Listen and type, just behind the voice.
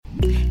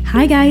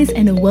Hi guys,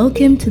 and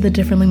welcome to the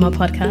Differently More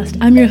podcast.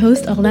 I'm your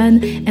host,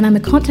 Orlan, and I'm a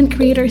content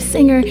creator,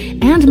 singer,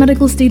 and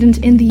medical student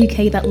in the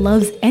UK that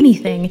loves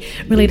anything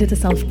related to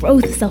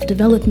self-growth,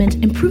 self-development,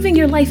 improving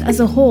your life as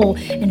a whole,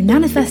 and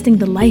manifesting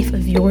the life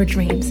of your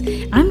dreams.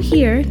 I'm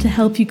here to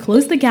help you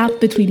close the gap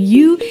between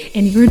you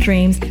and your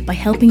dreams by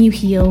helping you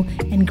heal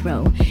and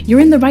grow.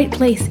 You're in the right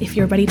place if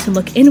you're ready to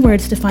look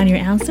inwards to find your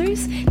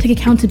answers, take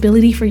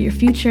accountability for your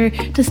future,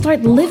 to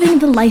start living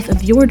the life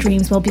of your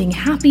dreams while being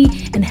happy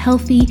and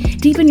healthy,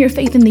 deepen your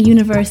faith in the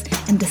universe,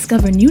 and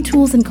discover new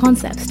tools and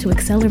concepts to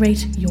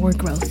accelerate your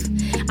growth.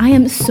 I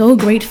am so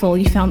grateful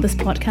you found this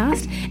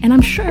podcast, and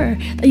I'm sure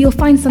that you'll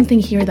find something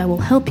here that will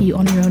help you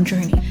on your own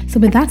journey. So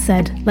with that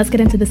said, let's get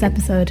into this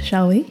episode,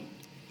 shall we?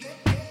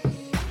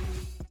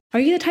 Are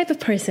you the type of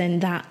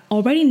person that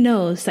already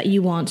knows that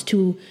you want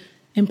to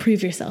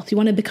improve yourself? You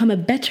want to become a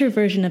better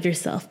version of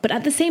yourself, but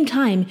at the same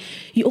time,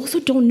 you also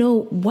don't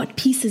know what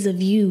pieces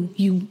of you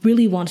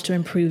really want to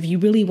improve, you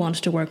really want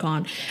to work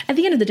on. At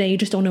the end of the day, you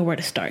just don't know where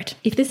to start.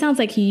 If this sounds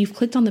like you've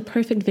clicked on the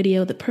perfect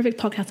video, the perfect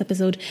podcast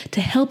episode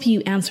to help you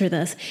answer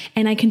this,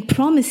 and I can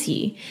promise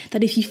you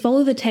that if you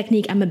follow the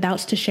technique I'm about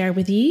to share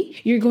with you,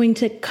 you're going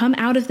to come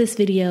out of this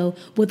video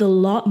with a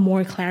lot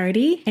more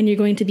clarity, and you're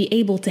going to be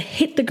able to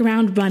hit the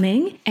ground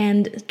running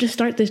and just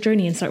start this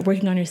journey and start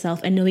working on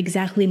yourself and know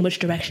exactly in which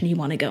direction you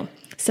want to go.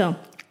 So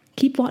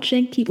keep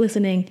watching, keep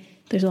listening.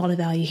 There's a lot of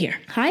value here.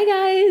 Hi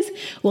guys,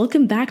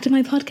 welcome back to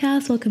my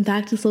podcast. Welcome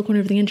back to this little corner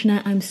of the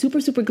internet. I'm super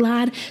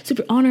glad,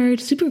 super honored,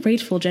 super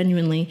grateful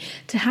genuinely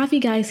to have you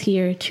guys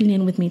here tune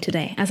in with me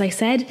today. As I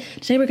said,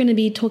 today we're going to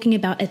be talking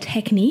about a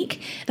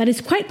technique that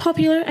is quite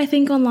popular, I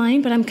think,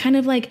 online, but I'm kind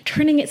of like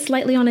turning it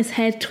slightly on its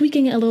head,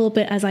 tweaking it a little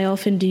bit as I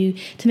often do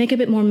to make it a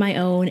bit more my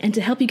own and to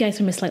help you guys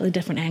from a slightly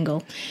different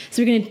angle.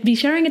 So we're going to be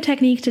sharing a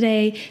technique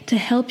today to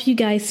help you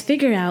guys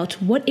figure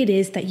out what it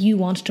is that you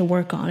want to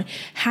work on,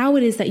 how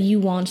it is that you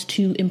want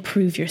to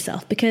improve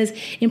yourself, because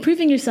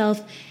improving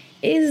yourself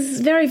is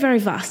very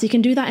vast. You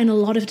can do that in a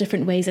lot of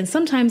different ways. And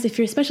sometimes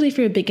especially if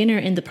you're a beginner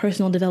in the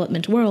personal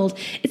development world,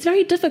 it's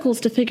very difficult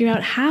to figure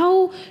out,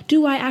 how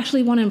do I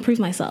actually want to improve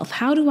myself?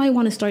 How do I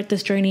want to start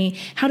this journey?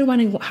 How do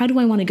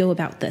I want to go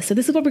about this? So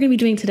this is what we're going to be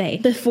doing today.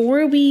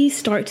 Before we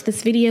start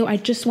this video, I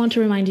just want to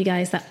remind you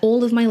guys that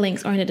all of my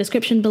links are in the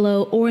description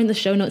below or in the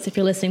show notes if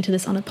you're listening to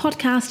this on a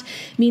podcast,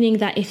 meaning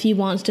that if you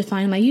want to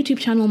find my YouTube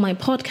channel, my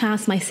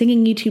podcast, my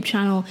singing YouTube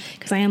channel,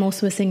 because I am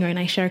also a singer and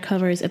I share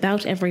covers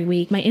about every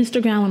week, my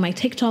Instagram and my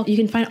TikTok, you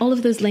can find all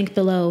of those links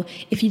below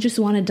if you just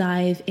want to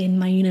dive in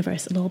my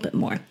universe a little bit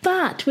more.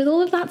 But with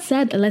all of that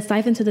said, let's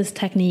dive into this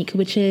technique,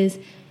 which is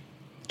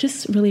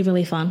just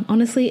really fun.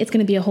 Honestly, it's going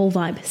to be a whole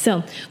vibe.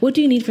 So what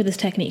do you need for this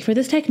technique? For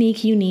this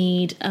technique, you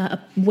need a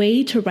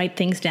way to write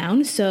things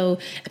down. So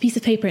a piece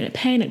of paper and a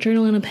pen, a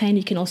journal and a pen.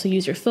 You can also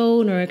use your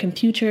phone or a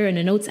computer and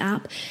a notes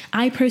app.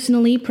 I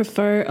personally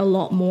prefer a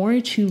lot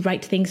more to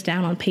write things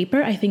down on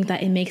paper. I think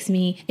that it makes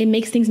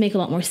things make a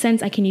lot more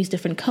sense. I can use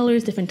different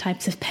colors, different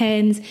types of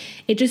pens.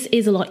 It just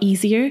is a lot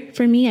easier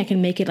for me. I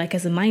can make it like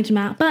as a mind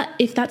map. But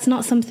if that's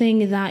not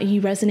something that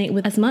you resonate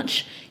with as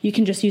much, you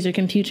can just use your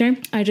computer.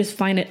 I just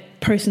find it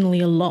personally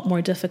a lot more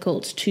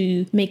difficult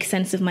to make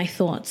sense of my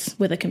thoughts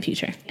with a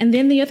computer. And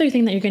then the other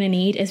thing that you're going to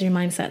need is your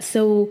mindset.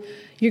 So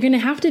you're going to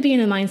have to be in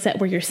a mindset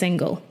where you're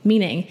single,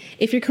 meaning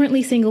if you're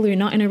currently single, you're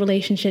not in a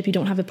relationship, you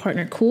don't have a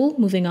partner, cool,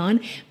 moving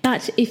on.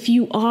 But if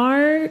you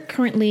are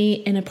currently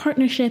in a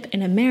partnership,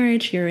 in a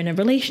marriage, you're in a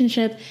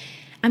relationship,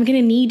 I'm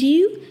going to need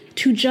you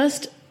to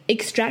just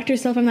extract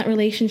yourself from that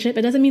relationship.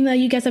 It doesn't mean that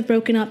you guys have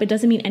broken up. It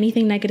doesn't mean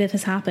anything negative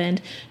has happened.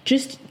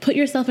 Just put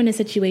yourself in a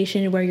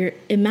situation where you're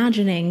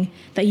imagining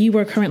that you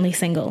are currently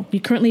single.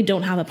 You currently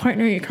don't have a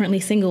partner. You're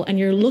currently single and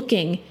you're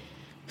looking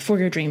for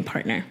your dream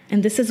partner.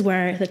 And this is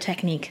where the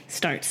technique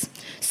starts.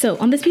 So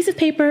on this piece of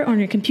paper, on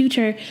your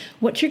computer,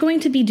 what you're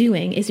going to be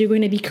doing is you're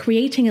going to be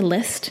creating a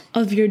list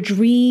of your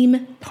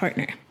dream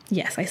partner.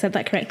 Yes, I said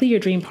that correctly, your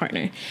dream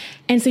partner.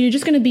 And so you're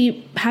just going to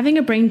be having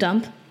a brain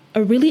dump,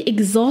 a really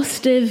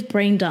exhaustive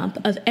brain dump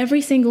of every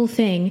single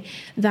thing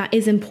that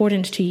is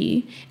important to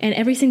you and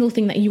every single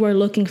thing that you are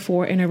looking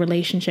for in a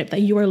relationship, that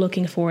you are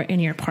looking for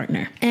in your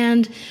partner.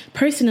 And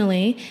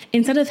personally,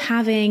 instead of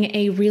having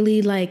a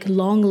really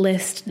long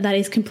list that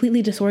is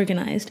completely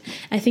disorganized,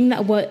 I think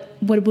that what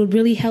would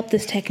really help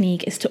this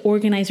technique is to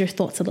organize your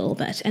thoughts a little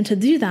bit. And to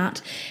do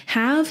that,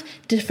 have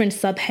different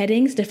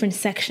subheadings, different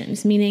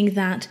sections, meaning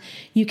that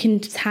you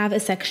can have a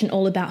section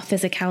all about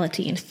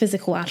physicality and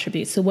physical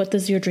attributes. So what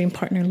does your dream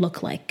partner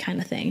look like,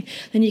 kind of thing.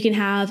 Then you can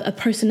have a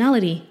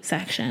personality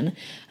section.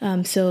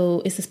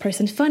 So is this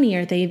person funny?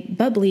 Are they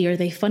bubbly? Are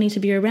they funny to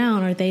be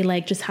around? Are they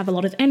just have a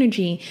lot of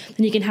energy?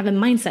 Then you can have a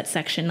mindset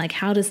section.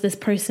 How does this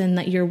person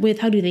that you're with,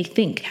 how do they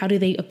think? How do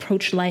they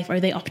approach life?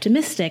 Are they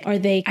optimistic? Are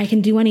they, I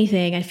can do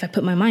anything if I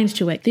put my mind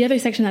to it? The other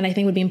section that I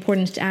think would be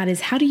important to add is,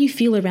 how do you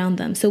feel around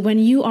them? So when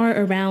you are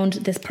around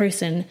this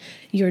person,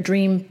 your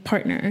dream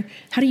partner,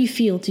 how do you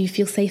feel? Do you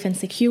feel safe and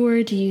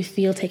secure? Do you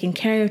feel taken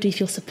care of? Do you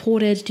feel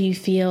supported? Do you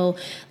feel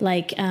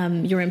like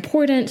you're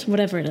important?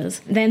 Whatever it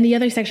is. Then the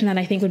other section that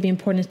I think would be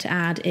important to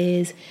add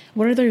is,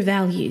 what are their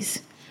values?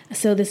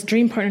 So this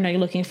dream partner that you're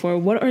looking for,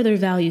 what are their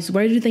values?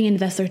 Where do they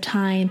invest their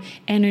time,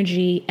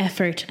 energy,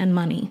 effort, and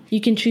money?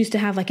 You can choose to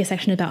have like a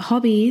section about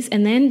hobbies.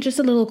 And then just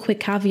a little quick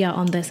caveat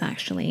on this,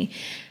 actually.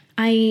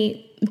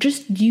 I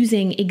just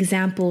using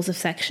examples of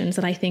sections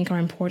that I think are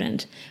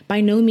important.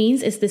 By no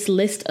means is this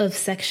list of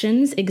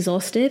sections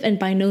exhaustive, and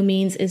by no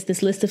means is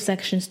this list of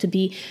sections to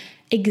be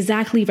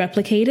exactly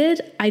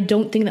replicated. I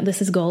don't think that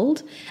this is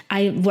gold.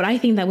 What I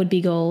think that would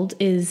be gold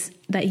is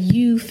that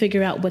you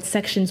figure out what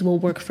sections will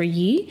work for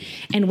you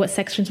and what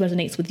sections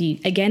resonates with you.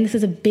 Again, this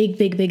is a big,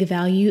 big, big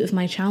value of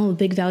my channel, a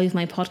big value of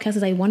my podcast,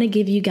 is I want to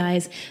give you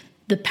guys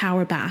the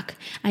power back.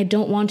 I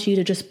don't want you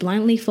to just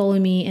blindly follow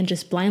me and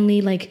just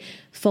blindly like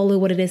follow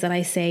what it is that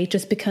I say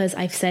just because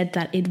I've said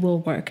that it will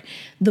work.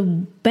 The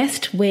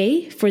best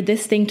way for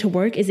this thing to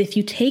work is if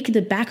you take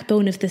the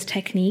backbone of this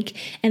technique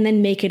and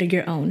then make it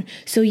your own.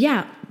 So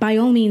yeah, by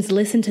all means,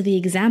 listen to the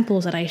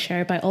examples that I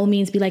share. By all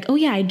means, be like, oh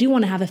yeah, I do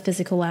want to have a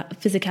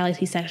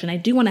physicality section. I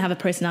do want to have a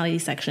personality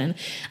section.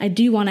 I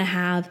do want to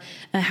have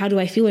a how do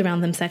I feel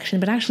around them section.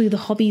 But actually the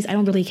hobbies, I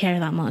don't really care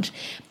that much.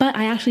 But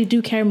I actually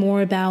do care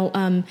more about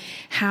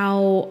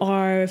how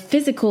our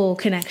physical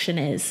connection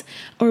is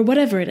or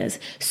whatever it is.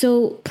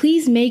 So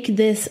please make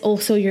this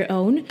also your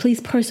own. Please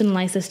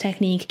personalize this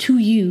technique to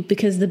you,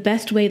 because the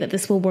best way that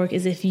this will work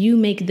is if you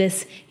make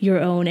this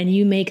your own and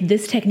you make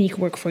this technique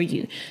work for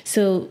you.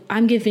 So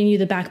I'm giving you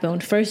the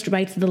backbone. First,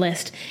 write the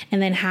list and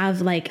then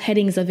have like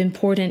headings of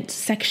important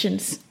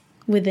sections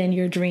within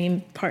your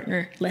dream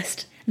partner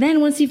list.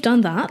 Then once you've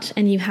done that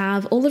and you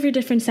have all of your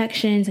different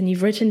sections and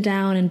you've written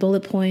down in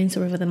bullet points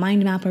or with a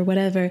mind map or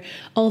whatever,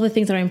 all the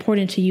things that are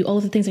important to you, all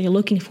of the things that you're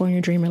looking for in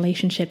your dream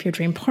relationship, your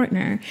dream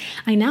partner,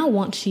 I now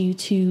want you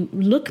to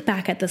look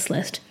back at this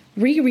list,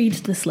 reread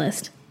this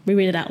list,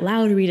 reread it out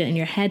loud, read it in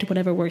your head,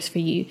 whatever works for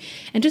you,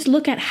 and just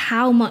look at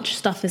how much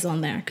stuff is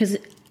on there. Because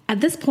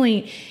at this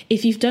point,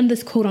 if you've done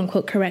this quote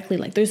unquote correctly,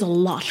 like there's a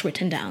lot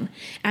written down.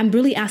 I'm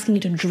really asking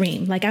you to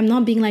dream. Like I'm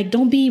not being like,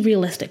 don't be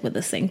realistic with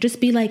this thing.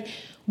 Just be like,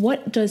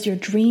 what does your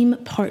dream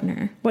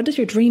partner, what does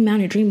your dream man,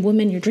 your dream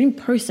woman, your dream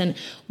person,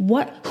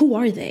 who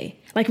are they?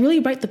 Like really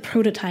write the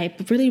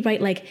prototype, really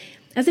write like,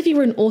 as if you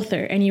were an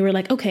author and you were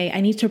like, okay,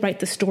 I need to write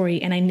the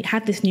story and I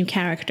have this new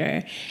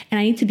character and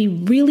I need to be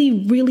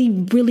really, really,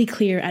 really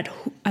clear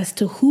as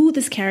to who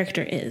this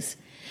character is.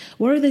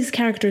 What are this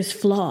character's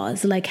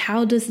flaws? Like,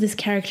 how does this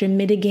character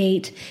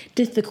mitigate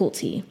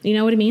difficulty? You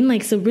know what I mean?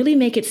 Like, so really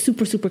make it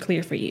super, super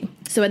clear for you.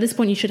 So at this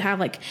point, you should have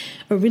like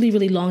a really,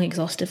 really long,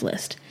 exhaustive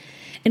list.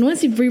 And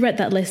once you've reread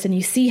that list and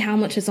you see how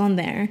much is on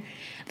there,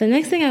 the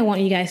next thing I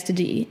want you guys to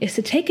do is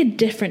to take a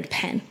different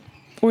pen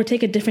or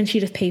take a different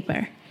sheet of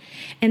paper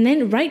and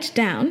then write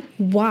down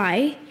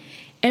why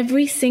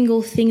every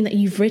single thing that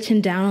you've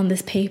written down on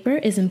this paper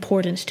is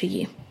important to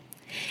you.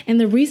 And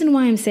the reason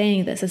why I'm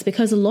saying this is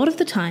because a lot of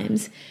the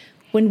times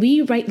when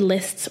we write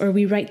lists or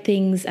we write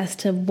things as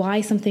to why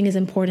something is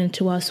important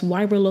to us,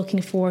 why we're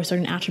looking for a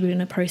certain attribute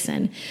in a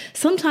person,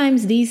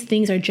 sometimes these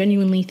things are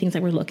genuinely things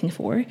that we're looking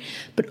for.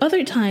 But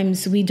other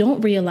times we don't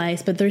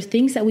realize, but they're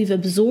things that we've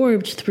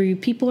absorbed through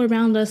people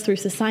around us, through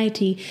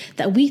society,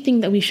 that we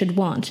think that we should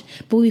want.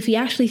 But if we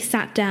actually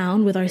sat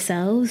down with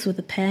ourselves, with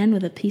a pen,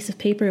 with a piece of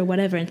paper or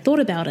whatever, and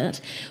thought about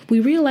it, we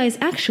realize,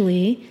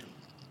 actually,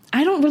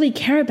 I don't really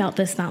care about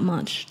this that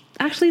much.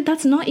 Actually,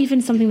 that's not even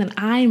something that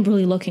I'm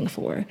really looking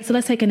for. So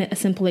let's take a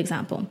simple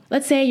example.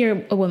 Let's say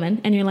you're a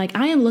woman and you're like,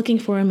 I am looking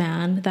for a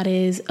man that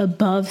is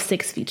above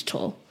 6 feet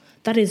tall.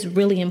 That is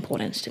really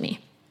important to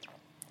me.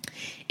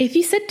 If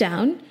you sit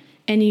down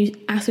and you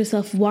ask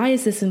yourself, why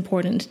is this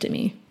important to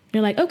me?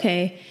 You're like,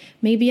 okay,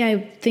 maybe I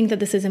think that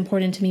this is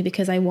important to me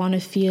because I want to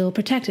feel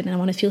protected and I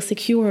want to feel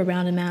secure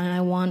around a man, and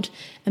I want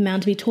a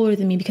man to be taller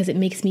than me because it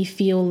makes me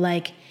feel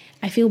like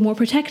I feel more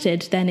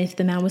protected than if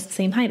the man was the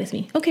same height as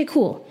me. Okay,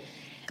 cool.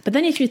 But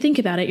then if you think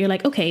about it, you're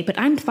like, okay, but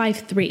I'm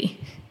 5'3".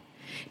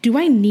 Do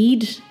I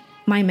need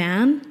my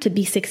man to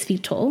be 6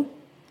 feet tall?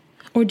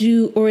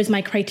 Or is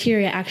my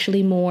criteria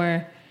actually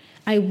more,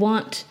 I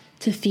want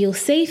to feel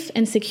safe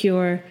and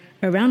secure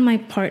around my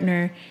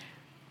partner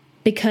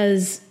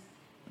because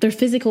their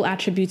physical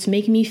attributes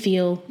make me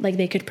feel like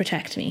they could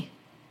protect me?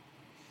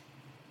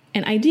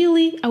 And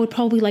ideally, I would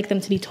probably like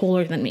them to be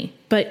taller than me.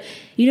 But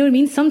you know what I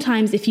mean?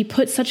 Sometimes if you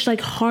put such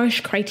like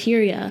harsh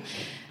criteria,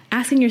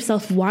 asking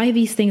yourself why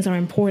these things are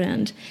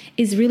important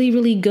is really,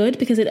 really good,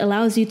 because it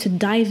allows you to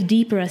dive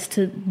deeper as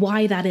to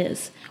why that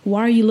is.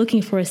 Why are you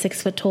looking for a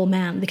 6 foot tall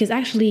man? Because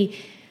actually,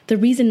 the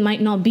reason might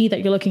not be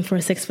that you're looking for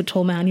a 6 foot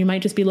tall man. You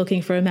might just be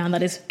looking for a man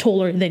that is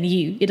taller than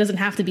you. It doesn't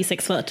have to be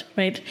 6 foot,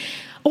 right?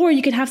 Or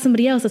you could have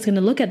somebody else that's going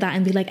to look at that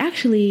and be like,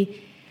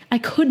 actually, I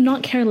could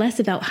not care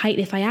less about height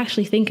if I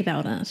actually think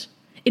about it.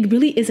 It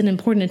really isn't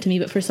important to me,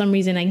 but for some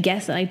reason, I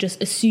guess I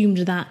just assumed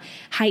that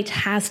height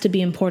has to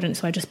be important,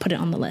 so I just put it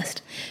on the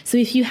list. So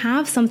if you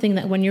have something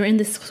that when you're in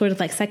this sort of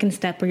like second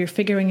step where you're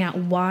figuring out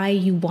why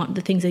you want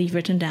the things that you've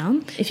written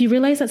down, if you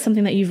realize that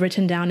something that you've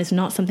written down is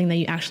not something that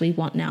you actually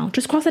want now,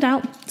 just cross it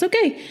out. It's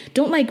okay.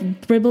 Don't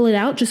like dribble it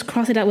out. Just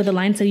cross it out with a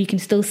line so you can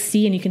still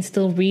see and you can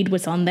still read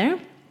what's on there.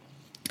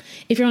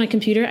 If you're on a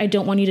computer, I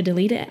don't want you to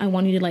delete it. I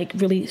want you to like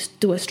really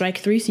do a strike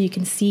through so you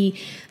can see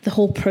the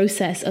whole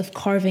process of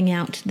carving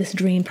out this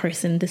dream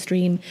person, this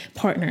dream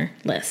partner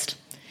list.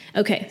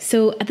 Okay,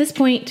 so at this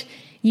point,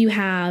 you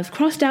have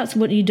crossed out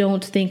what you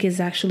don't think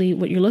is actually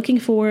what you're looking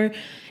for.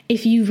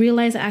 If you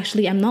realize,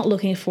 actually, I'm not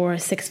looking for a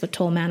 6 foot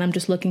tall man, I'm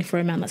just looking for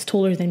a man that's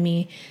taller than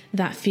me,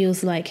 that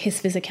feels like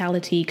his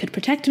physicality could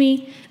protect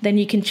me, then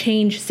you can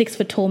change 6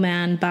 foot tall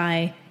man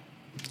by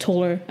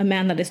a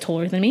man that is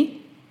taller than me.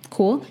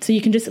 Cool. So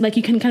you can just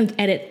you can kind of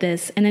edit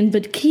this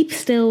but keep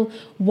still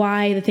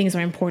why the things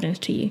are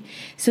important to you.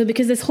 So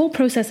because this whole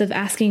process of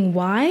asking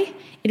why,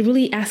 it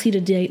really asks you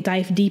to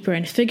dive deeper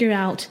and figure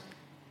out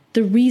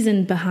the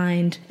reason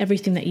behind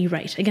everything that you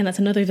write. Again, that's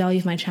another value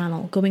of my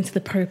channel, going to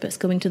the purpose,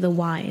 going to the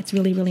why. It's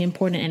really, really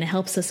important, and it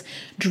helps us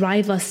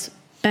drive us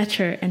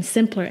better and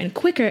simpler and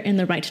quicker in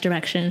the right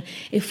direction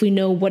if we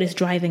know what is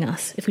driving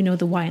us, if we know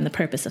the why and the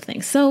purpose of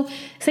things. So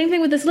same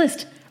thing with this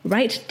list.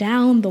 Write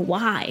down the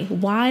why.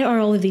 Why are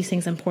all of these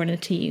things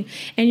important to you?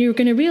 And you're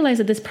going to realize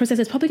that this process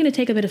is probably going to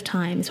take a bit of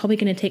time. It's probably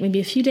going to take maybe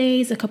a few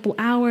days, a couple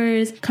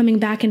hours, coming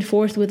back and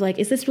forth with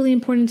is this really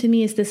important to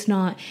me? Is this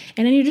not?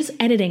 And then you're just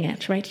editing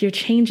it, right? You're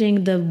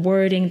changing the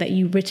wording that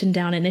you've written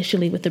down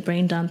initially with the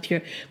brain dump.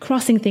 You're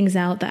crossing things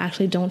out that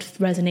actually don't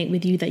resonate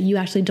with you, that you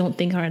actually don't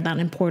think are that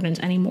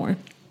important anymore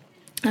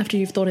after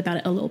you've thought about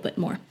it a little bit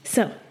more.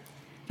 So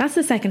that's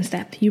the second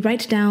step. You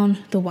write down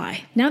the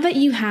why. Now that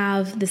you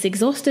have this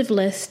exhaustive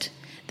list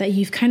that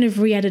you've kind of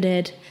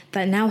re-edited,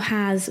 that now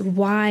has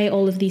why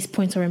all of these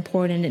points are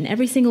important, and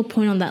every single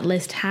point on that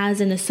list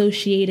has an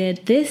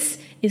associated, this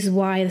is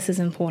why this is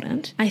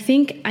important. I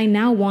think I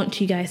now want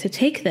you guys to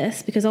take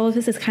this, because all of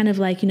this is kind of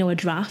a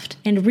draft,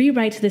 and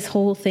rewrite this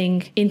whole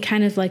thing in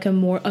kind of a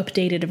more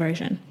updated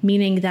version,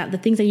 meaning that the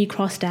things that you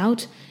crossed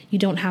out, you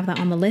don't have that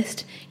on the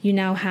list. You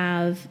now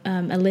have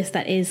a list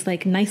that is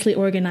nicely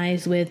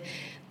organized with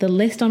the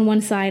list on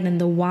one side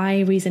and the why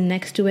reason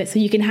next to it. So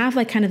you can have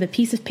kind of a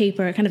piece of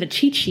paper, kind of a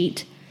cheat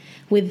sheet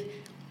with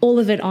all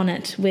of it on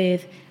it,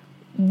 with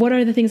what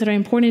are the things that are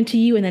important to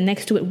you, and then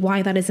next to it,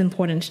 why that is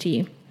important to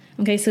you.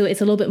 Okay, so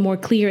it's a little bit more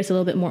clear, it's a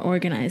little bit more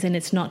organized, and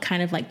it's not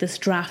kind of this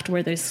draft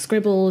where there's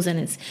scribbles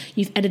and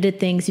you've edited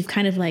things. You've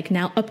kind of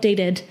now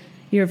updated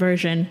your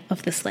version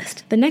of this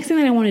list. The next thing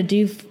that I want to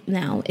do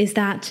now is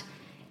that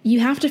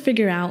you have to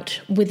figure out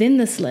within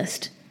this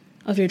list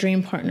of your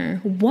dream partner,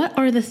 what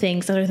are the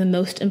things that are the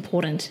most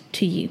important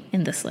to you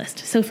in this list?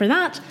 So for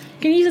that,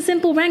 you can use a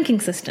simple ranking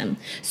system.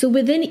 So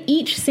within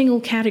each single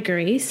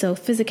category, so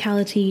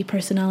physicality,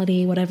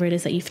 personality, whatever it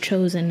is that you've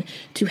chosen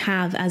to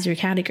have as your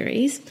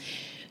categories,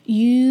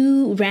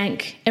 you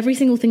rank every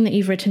single thing that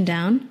you've written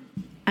down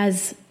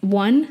as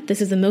 1,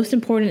 this is the most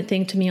important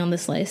thing to me on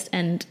this list,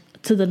 and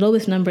to the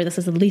lowest number, this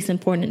is the least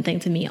important thing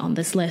to me on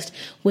this list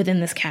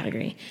within this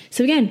category.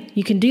 So again,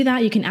 you can do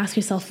that. You can ask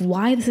yourself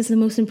why this is the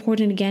most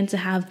important, again, to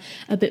have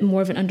a bit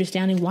more of an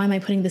understanding. Why am I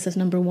putting this as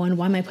number 1?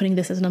 Why am I putting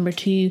this as number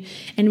 2?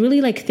 And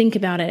really think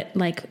about it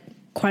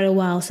quite a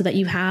while so that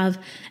you have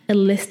a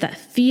list that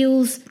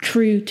feels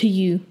true to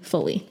you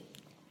fully.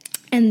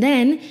 And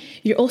then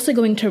you're also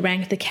going to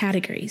rank the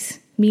categories.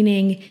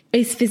 Meaning,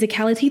 is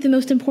physicality the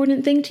most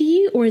important thing to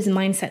you, or is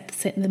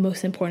mindset the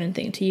most important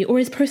thing to you, or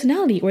is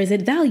personality, or is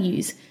it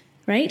values,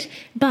 right?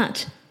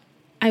 But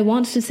I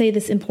want to say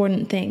this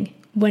important thing.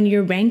 When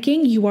you're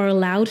ranking, you are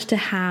allowed to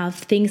have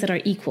things that are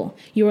equal.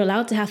 You're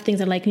allowed to have things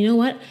that are you know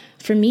what?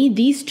 For me,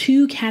 these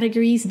 2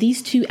 categories,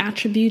 these 2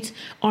 attributes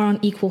are on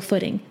equal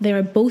footing. They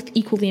are both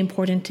equally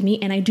important to me,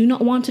 and I do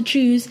not want to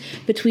choose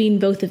between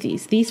both of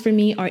these. These for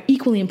me are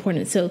equally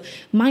important. So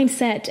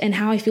mindset and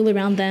how I feel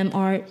around them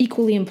are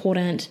equally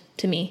important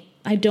to me.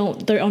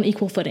 They're on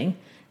equal footing.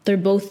 They're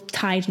both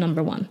tied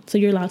number 1. So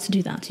you're allowed to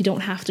do that. You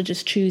don't have to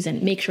just choose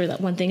and make sure that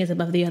one thing is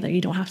above the other.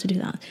 You don't have to do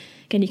that.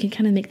 Again, you can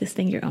kind of make this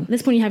thing your own. At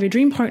this point, you have your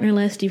dream partner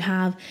list. You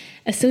have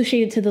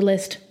associated to the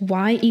list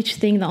why each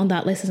thing on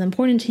that list is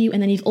important to you.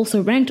 And then you've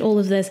also ranked all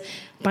of this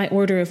by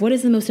order of what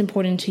is the most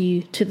important to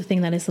you to the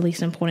thing that is the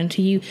least important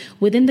to you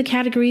within the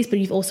categories, but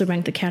you've also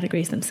ranked the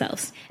categories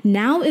themselves.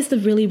 Now is the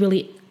really,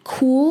 really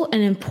cool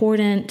and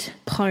important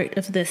part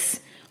of this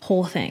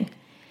whole thing.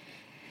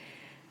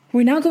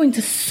 We're now going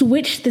to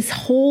switch this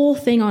whole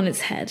thing on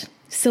its head.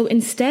 So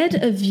instead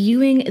of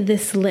viewing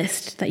this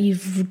list that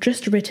you've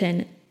just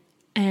written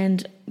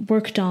and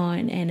worked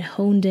on and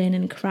honed in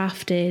and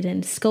crafted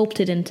and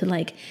sculpted into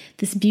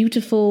this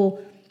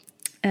beautiful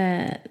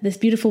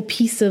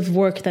piece of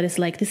work that is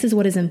this is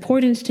what is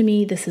important to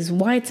me, this is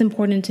why it's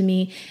important to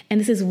me, and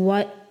this is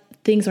what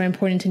things are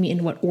important to me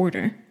in what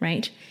order,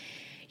 right?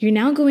 You're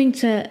now going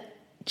to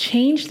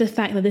change the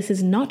fact that this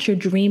is not your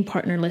dream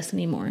partner list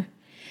anymore.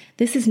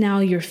 This is now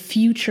your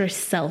future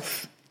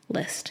self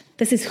list.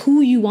 This is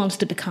who you want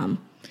to become.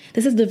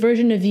 This is the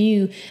version of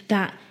you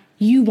that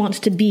you want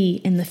to be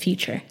in the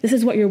future. This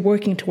is what you're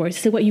working towards.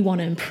 This is what you want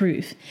to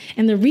improve.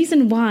 And the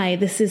reason why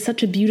this is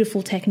such a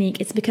beautiful technique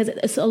is because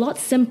it's a lot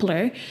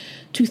simpler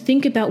to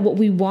think about what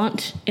we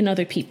want in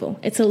other people.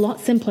 It's a lot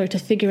simpler to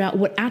figure out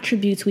what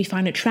attributes we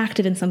find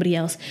attractive in somebody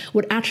else,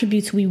 what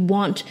attributes we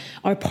want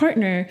our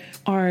partner,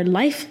 our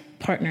life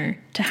partner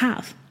to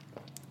have.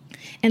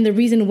 And the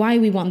reason why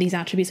we want these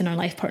attributes in our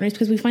life partners is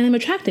because we find them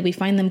attractive, we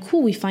find them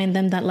cool, we find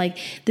them that like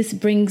this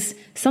brings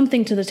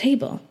something to the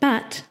table.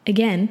 But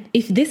again,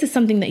 if this is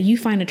something that you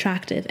find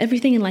attractive,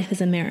 everything in life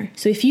is a mirror.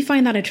 So if you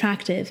find that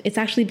attractive, it's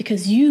actually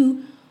because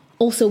you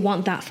also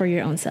want that for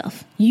your own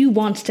self. You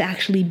want to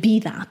actually be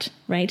that,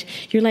 right?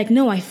 You're like,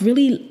 no, I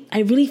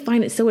really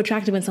find it so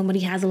attractive when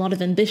somebody has a lot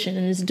of ambition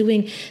and is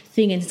doing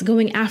things and is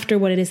going after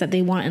what it is that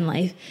they want in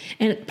life.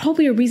 And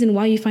probably a reason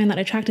why you find that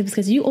attractive is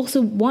because you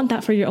also want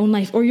that for your own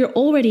life, or you're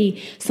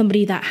already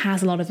somebody that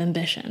has a lot of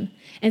ambition.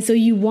 And so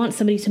you want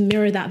somebody to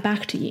mirror that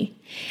back to you.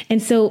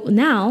 And so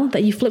now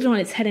that you flipped it on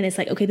its head and it's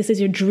like, okay, this is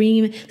your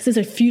dream, this is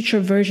a future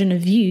version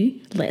of you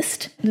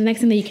list. The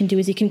next thing that you can do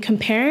is you can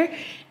compare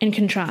and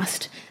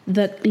contrast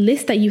the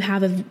list that you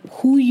have of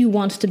who you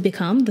want to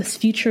become, this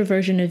future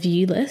version of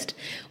you list,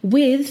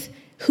 with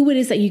who it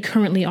is that you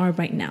currently are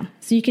right now.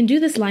 So you can do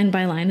this line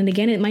by line. And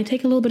again, it might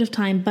take a little bit of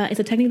time, but it's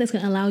a technique that's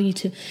going to allow you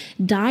to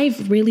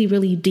dive really,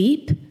 really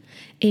deep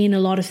in a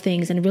lot of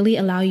things and really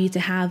allow you to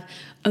have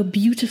a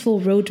beautiful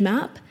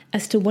roadmap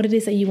as to what it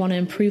is that you want to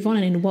improve on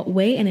and in what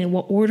way and in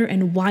what order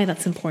and why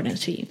that's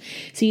important to you.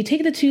 So you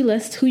take the two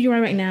lists, who you are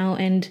right now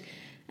and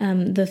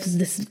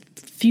this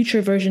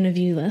future version of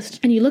you list,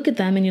 and you look at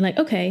them and you're like,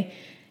 okay,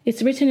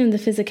 it's written in the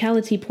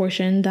physicality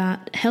portion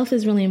that health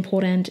is really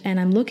important and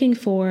I'm looking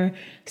for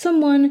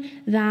someone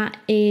that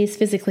is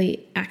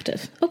physically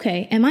active.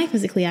 Okay, am I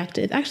physically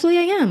active? Actually,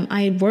 I am.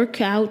 I work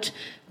out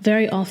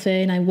very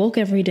often. I walk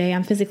every day.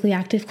 I'm physically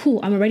active. Cool.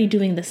 I'm already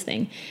doing this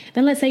thing.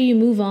 Then let's say you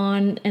move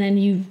on and then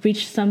you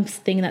reach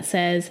something that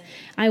says,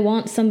 I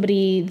want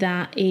somebody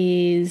that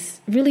is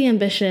really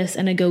ambitious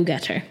and a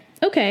go-getter.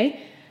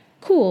 Okay,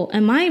 cool.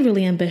 Am I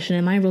really ambitious?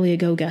 Am I really a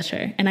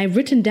go-getter? And I've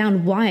written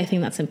down why I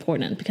think that's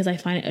important, because I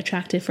find it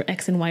attractive for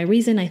X and Y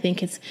reason. I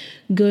think it's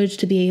good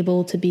to be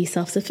able to be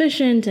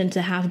self-sufficient and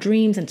to have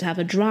dreams and to have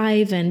a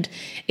drive. And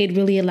it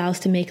really allows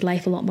to make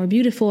life a lot more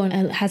beautiful and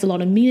it has a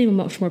lot of meaning,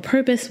 much more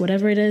purpose,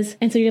 whatever it is.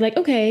 And so you're like,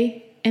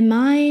 okay, am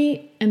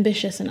I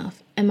ambitious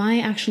enough? Am I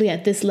actually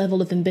at this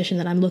level of ambition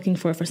that I'm looking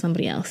for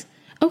somebody else?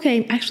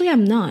 Okay, actually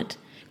I'm not.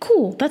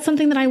 Cool. That's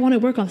something that I want to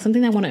work on,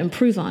 something that I want to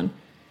improve on.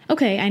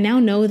 Okay, I now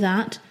know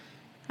that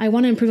I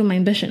want to improve on my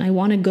ambition. I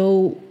want to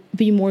go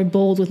be more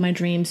bold with my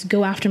dreams,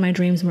 go after my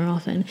dreams more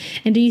often.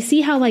 And do you see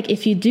how, like,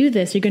 if you do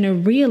this, you're going to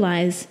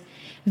realize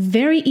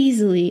very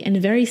easily and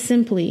very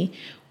simply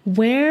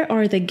where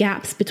are the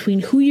gaps between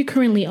who you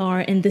currently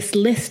are and this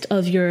list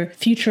of your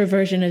future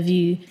version of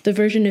you, the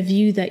version of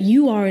you that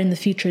you are in the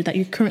future that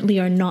you currently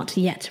are not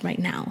yet right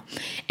now.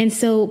 And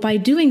so by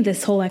doing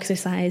this whole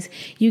exercise,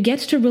 you get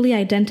to really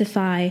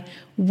identify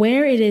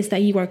where it is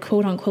that you are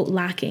quote unquote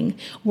lacking.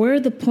 Where are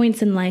the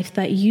points in life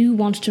that you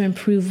want to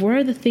improve? Where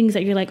are the things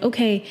that you're like,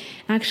 okay,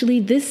 actually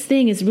this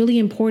thing is really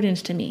important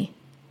to me.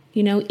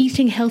 You know,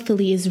 eating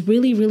healthily is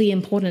really, really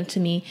important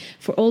to me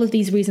for all of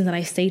these reasons that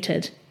I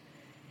stated.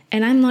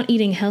 And I'm not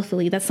eating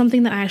healthily. That's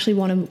something that I actually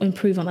want to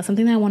improve on. That's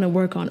something that I want to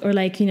work on. Or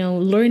like, you know,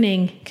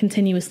 learning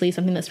continuously is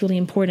something that's really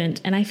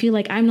important. And I feel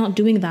like I'm not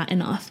doing that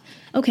enough.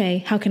 Okay,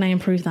 how can I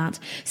improve that?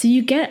 So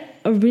you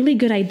get a really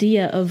good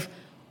idea of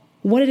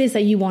what it is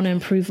that you want to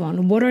improve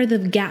on. What are the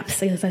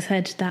gaps, as I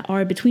said, that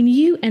are between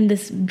you and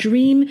this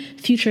dream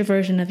future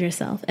version of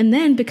yourself? And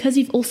then because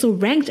you've also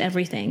ranked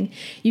everything,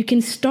 you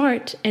can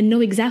start and know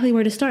exactly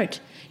where to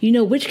start. You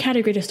know which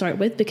category to start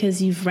with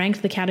because you've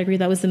ranked the category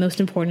that was the most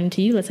important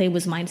to you. Let's say it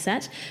was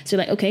mindset. So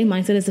you're like, okay,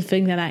 mindset is the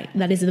thing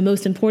that is the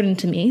most important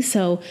to me.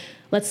 So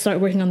let's start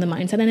working on the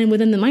mindset. And then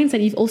within the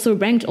mindset, you've also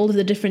ranked all of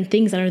the different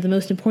things that are the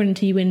most important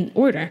to you in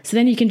order. So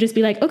then you can just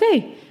be like,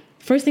 okay,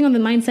 first thing on the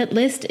mindset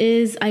list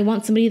is I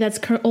want somebody that's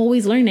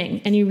always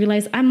learning. And you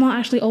realize I'm not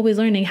actually always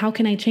learning. How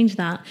can I change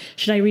that?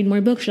 Should I read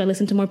more books? Should I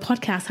listen to more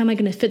podcasts? How am I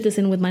going to fit this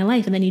in with my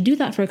life? And then you do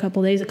that for a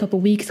couple of days, a couple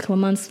of weeks, a couple of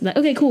months. Like,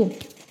 okay, cool.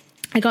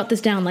 I got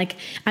this down. Like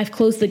I've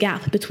closed the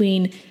gap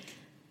between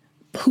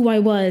who I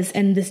was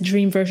and this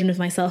dream version of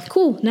myself.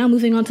 Cool. Now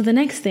moving on to the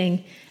next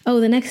thing. Oh,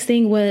 the next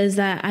thing was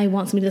that I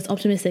want somebody that's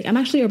optimistic. I'm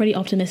actually already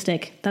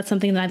optimistic. That's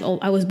something that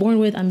I was born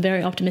with. I'm a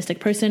very optimistic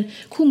person.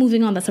 Cool,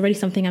 moving on. That's already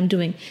something I'm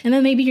doing. And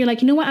then maybe you're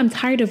like, you know what? I'm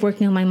tired of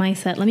working on my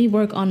mindset. Let me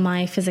work on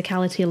my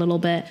physicality a little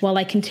bit while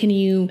I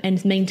continue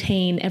and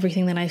maintain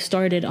everything that I've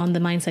started on the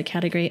mindset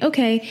category.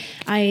 Okay,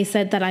 I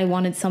said that I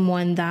wanted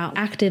someone that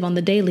active on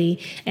the daily,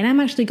 and I'm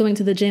actually going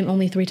to the gym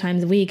only 3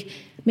 times a week.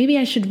 Maybe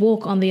I should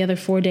walk on the other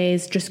 4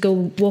 days, just go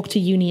walk to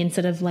uni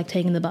instead of like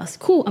taking the bus.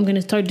 Cool, I'm going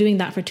to start doing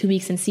that for 2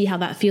 weeks and see how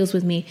that feels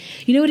with me.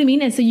 You know what I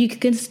mean? And so you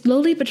can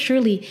slowly but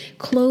surely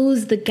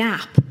close the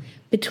gap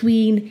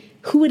between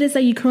who it is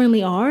that you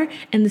currently are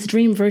and this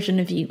dream version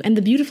of you. And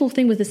the beautiful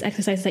thing with this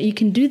exercise is that you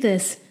can do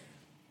this,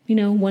 you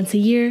know, once a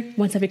year,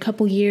 once every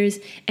couple years,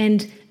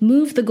 and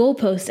move the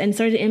goalposts and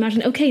start to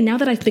imagine, okay, now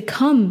that I've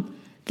become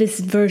this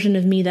version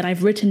of me that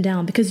I've written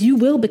down, because you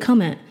will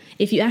become it.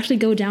 If you actually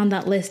go down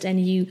that list and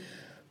you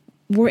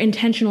were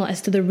intentional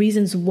as to the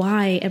reasons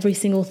why every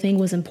single thing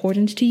was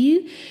important to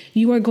you,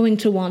 you are going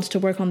to want to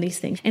work on these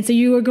things. And so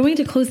you are going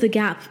to close the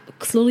gap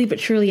slowly but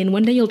surely. And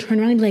one day you'll turn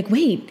around and be like,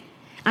 wait,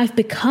 I've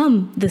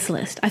become this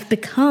list. I've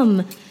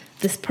become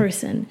this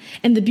person.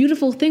 And the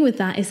beautiful thing with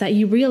that is that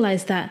you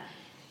realize that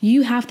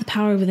you have the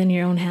power within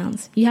your own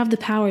hands. You have the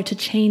power to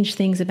change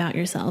things about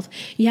yourself.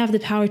 You have the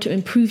power to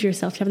improve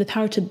yourself. You have the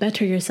power to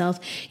better yourself.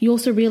 You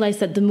also realize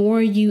that the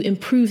more you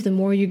improve, the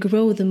more you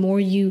grow, the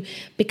more you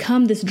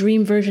become this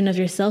dream version of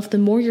yourself, the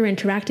more you're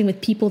interacting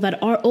with people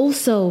that are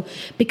also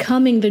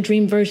becoming the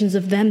dream versions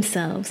of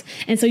themselves.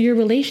 And so your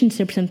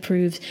relationships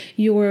improve.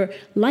 Your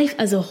life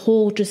as a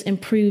whole just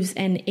improves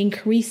and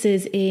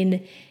increases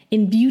in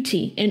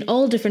beauty in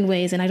all different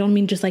ways. And I don't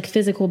mean just like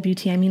physical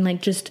beauty. I mean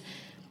like just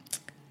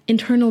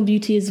internal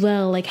beauty as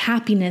well, like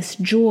happiness,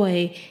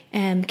 joy,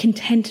 and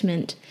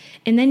contentment.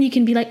 And then you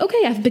can be like,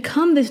 okay, I've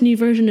become this new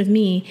version of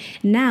me.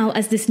 Now,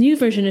 as this new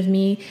version of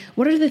me,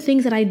 what are the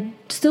things that I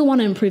still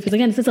want to improve? Because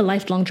again, this is a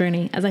lifelong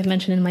journey, as I've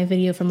mentioned in my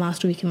video from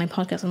last week, in my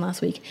podcast from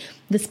last week.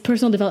 This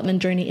personal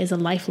development journey is a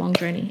lifelong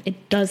journey.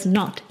 It does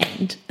not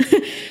end.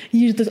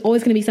 There's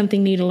always going to be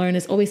something new to learn.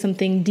 There's always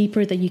something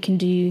deeper that you can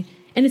do.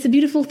 And it's a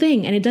beautiful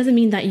thing. And it doesn't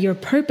mean that your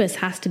purpose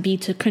has to be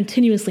to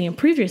continuously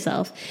improve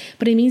yourself,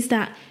 but it means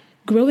that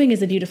growing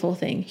is a beautiful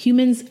thing.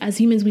 As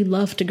humans, we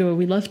love to grow.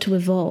 We love to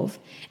evolve.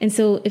 And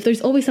so if there's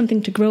always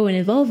something to grow and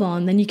evolve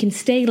on, then you can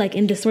stay like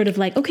in this sort of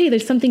like, okay,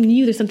 there's something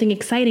new, there's something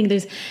exciting,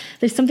 there's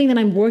something that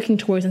I'm working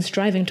towards and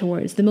striving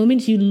towards. The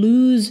moment you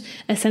lose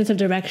a sense of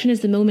direction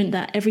is the moment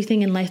that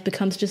everything in life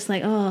becomes just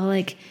like, oh,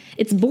 like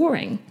it's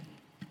boring.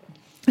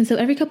 And so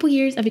every couple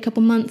years, every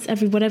couple months,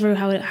 every whatever,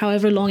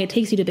 however long it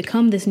takes you to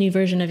become this new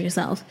version of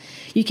yourself,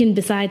 you can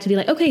decide to be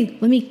like, okay,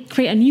 let me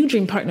create a new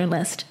dream partner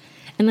list.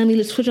 And then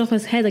we switch off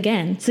his head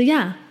again. So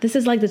yeah, this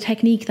is like the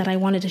technique that I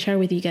wanted to share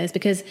with you guys,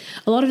 because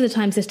a lot of the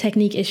times this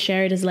technique is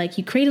shared as like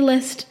you create a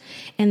list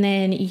and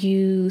then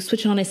you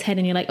switch it on its head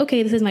and you're like,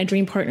 okay, this is my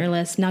dream partner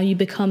list. Now you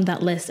become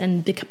that list.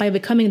 And by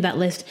becoming that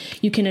list,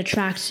 you can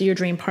attract your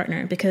dream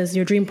partner, because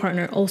your dream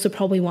partner also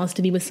probably wants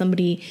to be with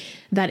somebody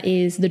that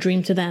is the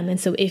dream to them.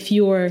 And so if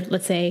you're,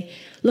 let's say,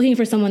 looking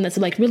for someone that's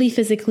like really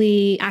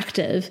physically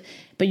active,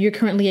 but you're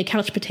currently a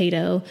couch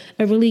potato,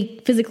 a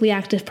really physically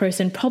active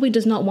person probably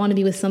does not want to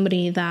be with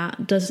somebody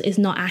that is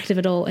not active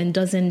at all and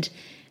doesn't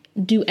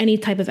do any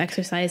type of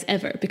exercise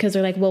ever, because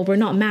they're like, well, we're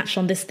not matched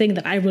on this thing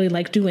that I really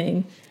like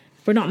doing.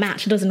 We're not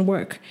matched. It doesn't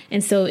work.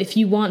 And so if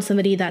you want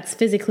somebody that's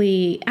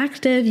physically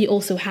active, you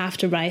also have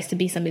to rise to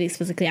be somebody who's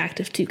physically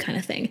active too, kind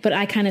of thing. But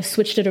I kind of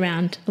switched it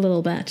around a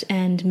little bit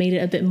and made it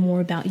a bit more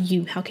about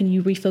you. How can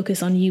you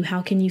refocus on you?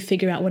 How can you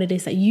figure out what it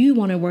is that you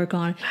want to work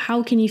on?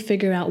 How can you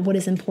figure out what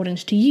is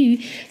important to you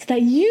so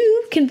that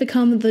you can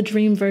become the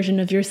dream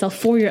version of yourself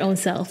for your own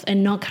self,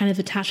 and not kind of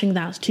attaching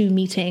that to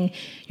meeting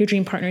your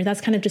dream partner?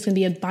 That's kind of just going to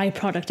be a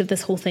byproduct of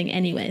this whole thing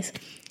anyways.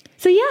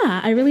 So yeah,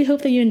 I really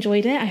hope that you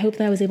enjoyed it. I hope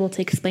that I was able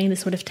to explain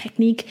this sort of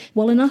technique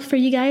well enough for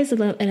you guys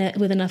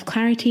with enough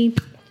clarity.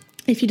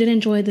 If you did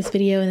enjoy this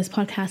video and this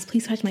podcast,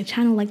 please subscribe to my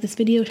channel, like this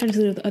video, try to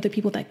share it with other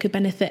people that could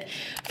benefit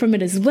from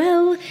it as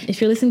well. If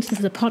you're listening to this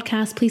as a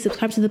podcast, please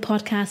subscribe to the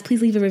podcast. Please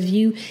leave a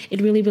review.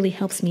 It really, really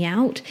helps me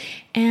out.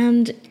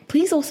 And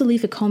please also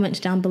leave a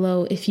comment down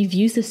below if you've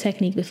used this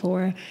technique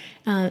before.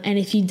 And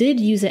if you did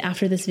use it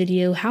after this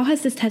video, how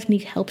has this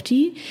technique helped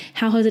you?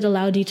 How has it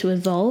allowed you to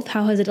evolve?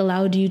 How has it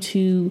allowed you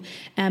to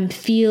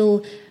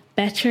feel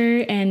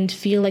better and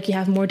feel like you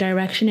have more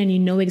direction and you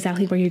know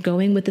exactly where you're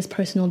going with this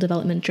personal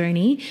development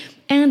journey?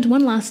 And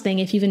one last thing,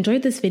 if you've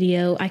enjoyed this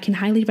video, I can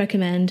highly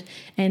recommend,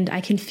 and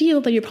I can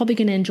feel that you're probably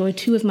going to enjoy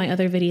 2 of my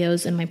other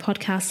videos in my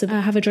podcast. So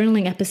I have a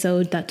journaling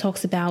episode that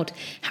talks about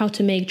how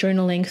to make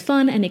journaling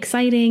fun and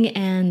exciting,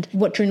 and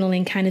what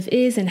journaling kind of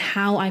is, and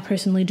how I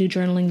personally do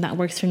journaling that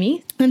works for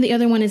me. And the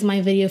other one is my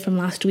video from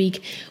last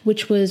week,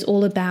 which was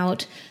all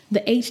about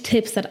the 8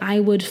 tips that I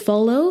would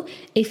follow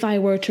if I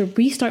were to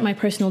restart my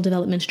personal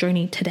development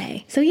journey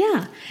today. So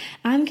yeah,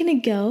 I'm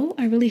going to go.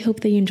 I really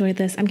hope that you enjoyed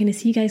this. I'm going to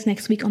see you guys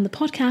next week on the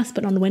podcast,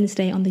 but on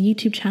Wednesday on the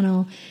YouTube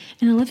channel.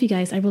 And I love you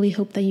guys. I really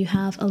hope that you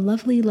have a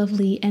lovely,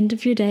 lovely end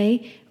of your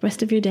day,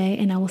 rest of your day,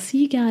 and I will see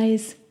you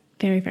guys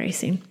very, very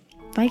soon.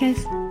 Bye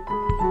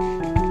guys.